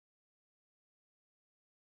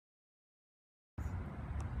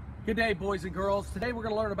Good day, boys and girls. Today we're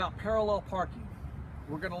going to learn about parallel parking.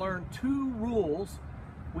 We're going to learn two rules.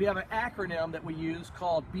 We have an acronym that we use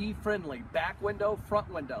called Be Friendly, back window,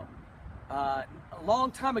 front window. A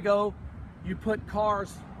long time ago, you put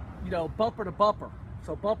cars, bumper to bumper.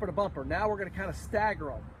 So bumper to bumper. Now we're going to kind of stagger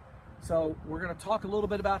them. So we're going to talk a little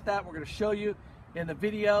bit about that. We're going to show you in the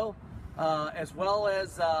video as well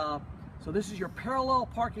as, so this is your parallel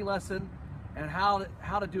parking lesson and how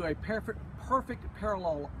to do a perfect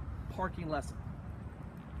parallel parking lesson.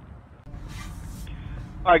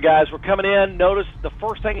 All right, guys, we're coming in. Notice the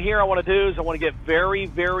first thing here I want to do is I want to get very,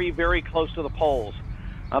 very, very close to the poles.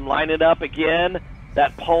 I'm lining up again.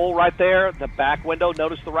 That pole right there, the back window.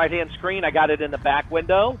 Notice the right-hand screen. I got it in the back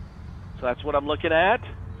window. So that's what I'm looking at.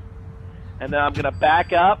 And then I'm going to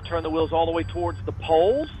back up, turn the wheels all the way towards the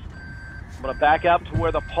poles. I'm going to back up to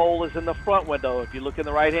where the pole is in the front window. If you look in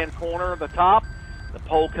the right-hand corner of the top, the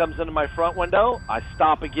pole comes into my front window. I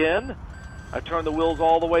stop again. I turn the wheels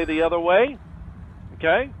all the way the other way.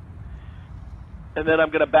 Okay? And then I'm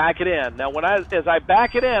going to back it in. Now, as I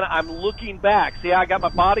back it in, I'm looking back. See how I got my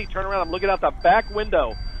body turned around? I'm looking out the back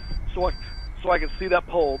window so I can see that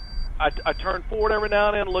pole. I turn forward every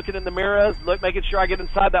now and then, looking in the mirrors, making sure I get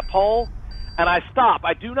inside that pole, and I stop.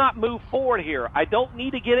 I do not move forward here. I don't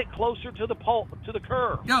need to get it closer to the pole, to the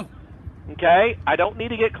curve. Go. Okay? I don't need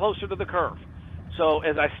to get closer to the curve. So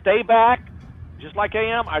as I stay back, just like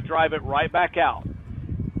I am, I drive it right back out.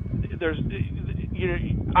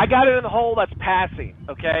 I got it in the hole, that's passing,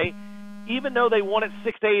 okay? Even though they want it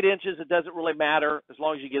 6 to 8 inches, it doesn't really matter as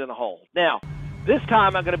long as you get in the hole. Now, this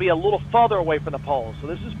time I'm going to be a little further away from the pole. So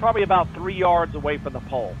this is probably about 3 yards away from the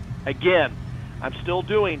pole. Again, I'm still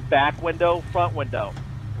doing back window, front window,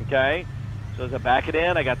 okay? So as I back it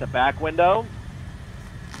in, I got the back window,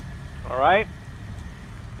 all right?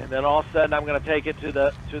 And then all of a sudden, I'm going to take it to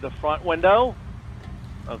the front window.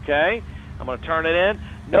 Okay, I'm going to turn it in.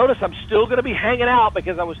 Notice I'm still going to be hanging out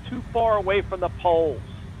because I was too far away from the poles.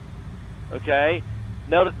 Okay,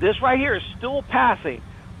 notice this right here is still passing.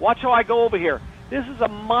 Watch how I go over here. This is a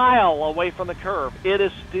mile away from the curve. It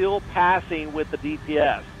is still passing with the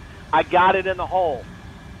DPS. I got it in the hole.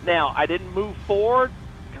 Now, I didn't move forward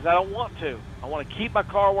because I don't want to. I want to keep my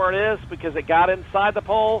car where it is because it got inside the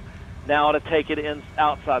pole. Now to take it in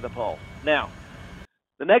outside the pole. Now,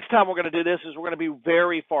 the next time we're going to do this is we're going to be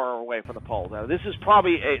very far away from the pole. Now, this is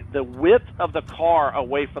probably the width of the car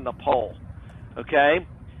away from the pole. Okay?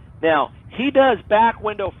 Now, he does back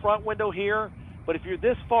window, front window here, but if you're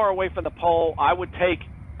this far away from the pole, I would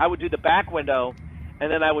do the back window,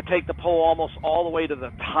 and then I would take the pole almost all the way to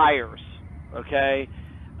the tires. Okay?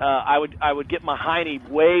 I would get my hiney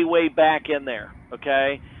way, way back in there.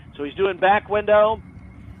 Okay? So he's doing back window.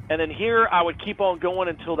 And then here, I would keep on going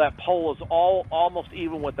until that pole is almost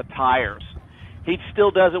even with the tires. He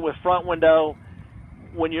still does it with front window.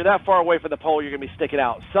 When you're that far away from the pole, you're going to be sticking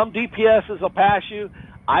out. Some DPSs will pass you.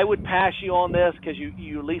 I would pass you on this because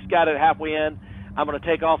you at least got it halfway in. I'm going to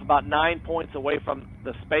take off about 9 points away from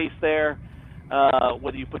the space there,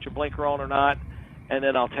 whether you put your blinker on or not, and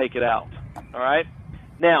then I'll take it out. All right?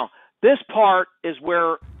 Now, this part is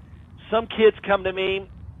where some kids come to me.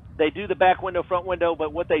 They do the back window, front window,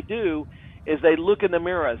 but what they do is they look in the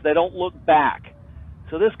mirrors. They don't look back.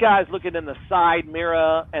 So this guy's looking in the side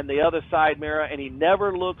mirror and the other side mirror, and he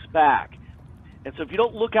never looks back. And so if you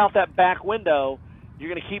don't look out that back window, you're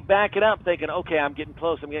going to keep backing up thinking, okay, I'm getting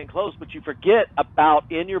close, but you forget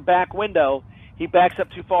about in your back window, he backs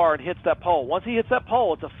up too far and hits that pole. Once he hits that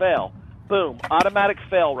pole, it's a fail. Boom, automatic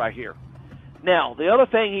fail right here. Now, the other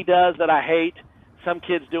thing he does that I hate some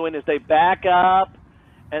kids doing is they back up,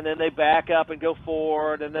 and then they back up and go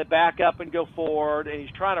forward, and they back up and go forward, and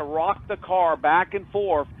he's trying to rock the car back and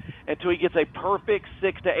forth until he gets a perfect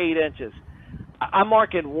 6 to 8 inches. I'm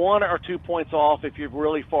marking 1 or 2 points off if you're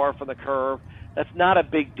really far from the curve. That's not a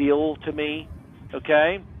big deal to me,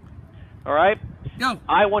 okay? All right? Go.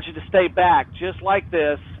 I want you to stay back just like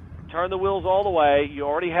this. Turn the wheels all the way. You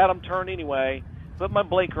already had them turned anyway. Put my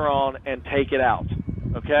blinker on and take it out,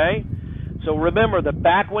 okay? So remember the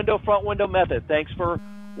back window, front window method. Thanks for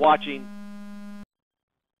watching.